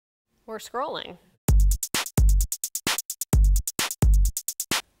We're scrolling.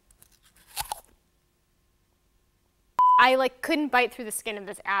 I like couldn't bite through the skin of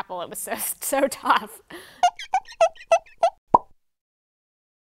this apple. It was so tough.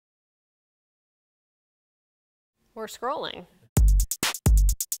 We're scrolling.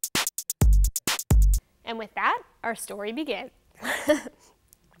 And with that, our story begins. And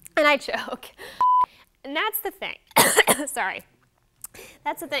I choke. And that's the thing. Sorry.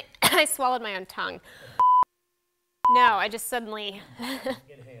 That's the thing. I swallowed my own tongue. No, I just suddenly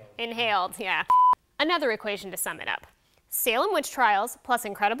inhaled, yeah. Another equation to sum it up. Salem witch trials plus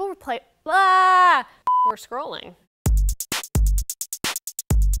incredible We're scrolling.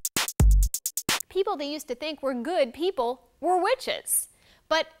 People they used to think were good people were witches.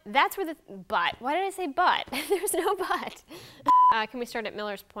 But that's where why did I say but? There's no but. Can we start at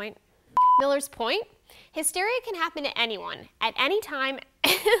Miller's point? Miller's point? Hysteria can happen to anyone, at any time.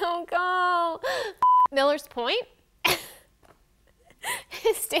 Oh, go. Miller's point?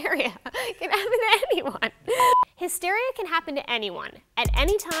 Hysteria can happen to anyone. Hysteria can happen to anyone, at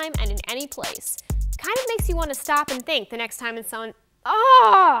any time and in any place. Kind of makes you want to stop and think the next time it's someone,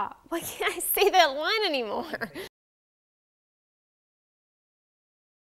 why can't I say that line anymore?